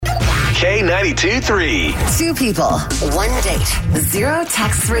K92-3. Two people, one date, 0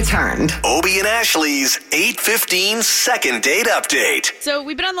 texts returned. Obie and Ashley's 8:15 second date update. So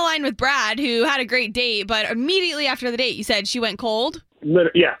we've been on the line with Brad, who had a great date, but immediately after the date, you said she went cold?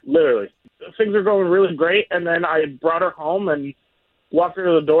 Literally. Things are going really great, and then I brought her home and walked her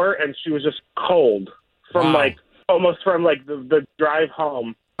to the door, and she was just cold from almost from the drive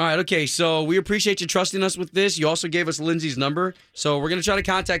home. All right, okay, so we appreciate you trusting us with this. You also gave us Lindsay's number, so we're going to try to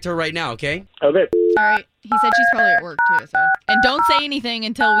contact her right now, okay? Okay. All right. He said she's probably at work, too, so. And don't say anything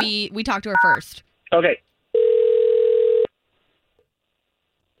until we talk to her first. Okay.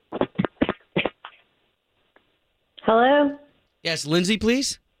 Hello? Yes, Lindsay,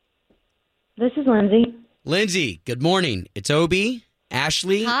 please? This is Lindsay. Lindsay, good morning. It's Obie,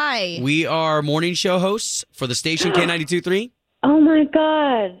 Ashley. Hi. We are morning show hosts for the station K92-3. Oh, my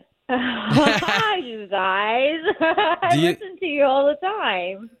God. Hi, you guys. I listen to you all the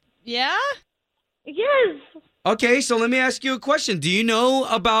time. Yeah? Yes. Okay, so let me ask you a question. Do you know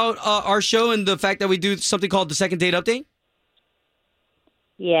about our show and the fact that we do something called the second date update?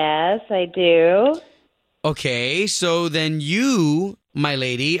 Yes, I do. Okay, so then you, my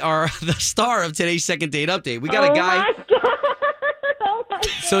lady, are the star of today's second date update. We got a guy. My God. Oh, my God.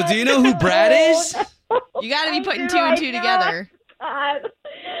 So do you know who Brad is? You got to be putting two and two together. God.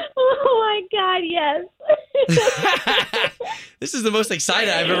 Oh, my God, yes. This is the most excited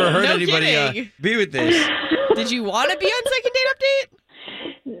I've ever heard anybody be with this. Did you want to be on second date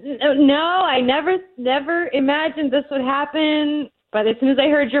update? No, I never imagined this would happen. But as soon as I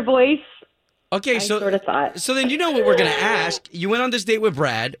heard your voice, Okay, I so sort of thought. So then you know what we're going to ask. You went on this date with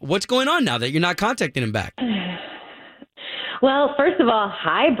Brad. What's going on now that you're not contacting him back? Well, first of all,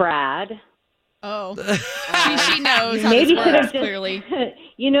 hi, Brad. Oh. she knows how Maybe this should works, have just, clearly.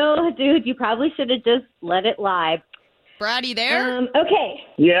 You know, dude, you probably should have just let it lie. Brad, you there? Okay.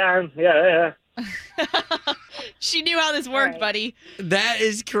 Yeah. She knew how this worked, buddy. That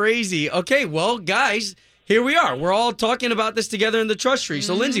is crazy. Okay, well, guys, here we are. We're all talking about this together in the trust tree.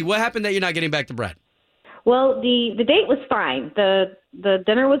 So, Lindsay, what happened that you're not getting back to Brad? Well, the date was fine. The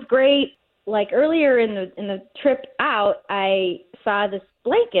dinner was great. Like earlier in the trip out, I saw this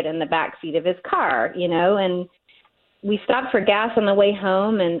blanket in the back seat of his car, and we stopped for gas on the way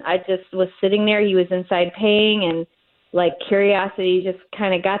home, and I just was sitting there. He was inside paying, and curiosity just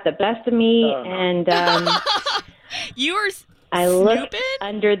kind of got the best of me, and You were I snooping? looked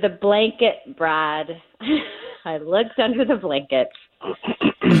under the blanket, Brad. I looked under the blanket.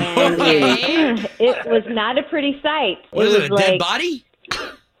 And it was not a pretty sight. Was it a dead body?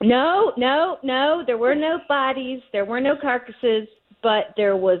 No. There were no bodies. There were no carcasses. But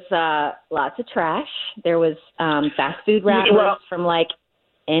there was lots of trash. There was fast food wrappers from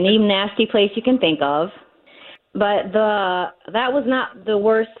any nasty place you can think of. But that was not the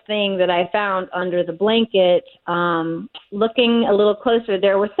worst thing that I found under the blanket. Looking a little closer,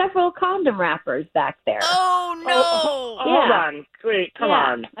 there were several condom wrappers back there. Oh, no. Hold on. Wait, come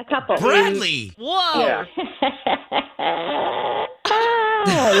on. A couple. Bradley! Whoa. Yeah.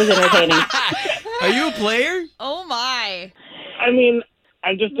 It was entertaining. Are you a player? Oh, my. I mean,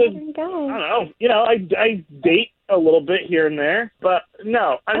 I just did, I don't know. I date a little bit here and there, but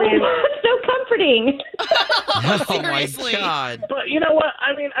no. I mean, it's so comforting. Oh, Seriously. my God. but you know what?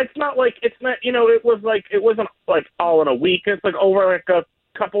 I mean, it wasn't all in a week. It's over a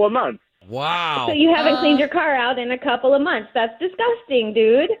couple of months. Wow. So you haven't cleaned your car out in a couple of months. That's disgusting,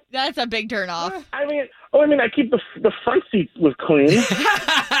 dude. That's a big turn off. I mean, I keep the front seat was clean.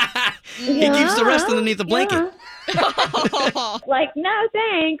 He keeps the rest underneath the blanket. No,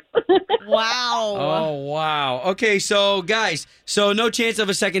 thanks. Wow. Oh, wow. Okay, so, guys, no chance of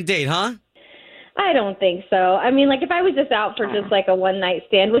a second date, huh? I don't think so. I mean, if I was just out for just a one-night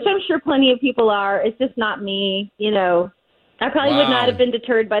stand, which I'm sure plenty of people are, it's just not me, I probably would not have been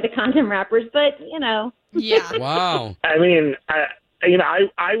deterred by the condom wrappers, but, Yeah. Wow. I mean, I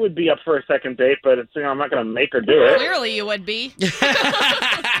would be up for a second date, but it's, I'm not going to make her do it. Clearly you would be.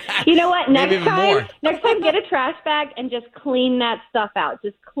 You know what? Next more. time, get a trash bag and just clean that stuff out.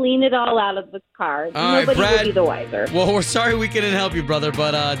 Just clean it all out of the car. All Nobody right, will be the wiser. Well, we're sorry we couldn't help you, brother,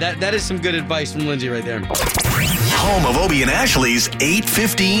 but that is some good advice from Lindsay right there. Home of Obie and Ashley's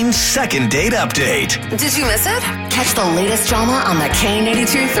 8:15 second date update. Did you miss it? Catch the latest drama on the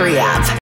K82 3 app.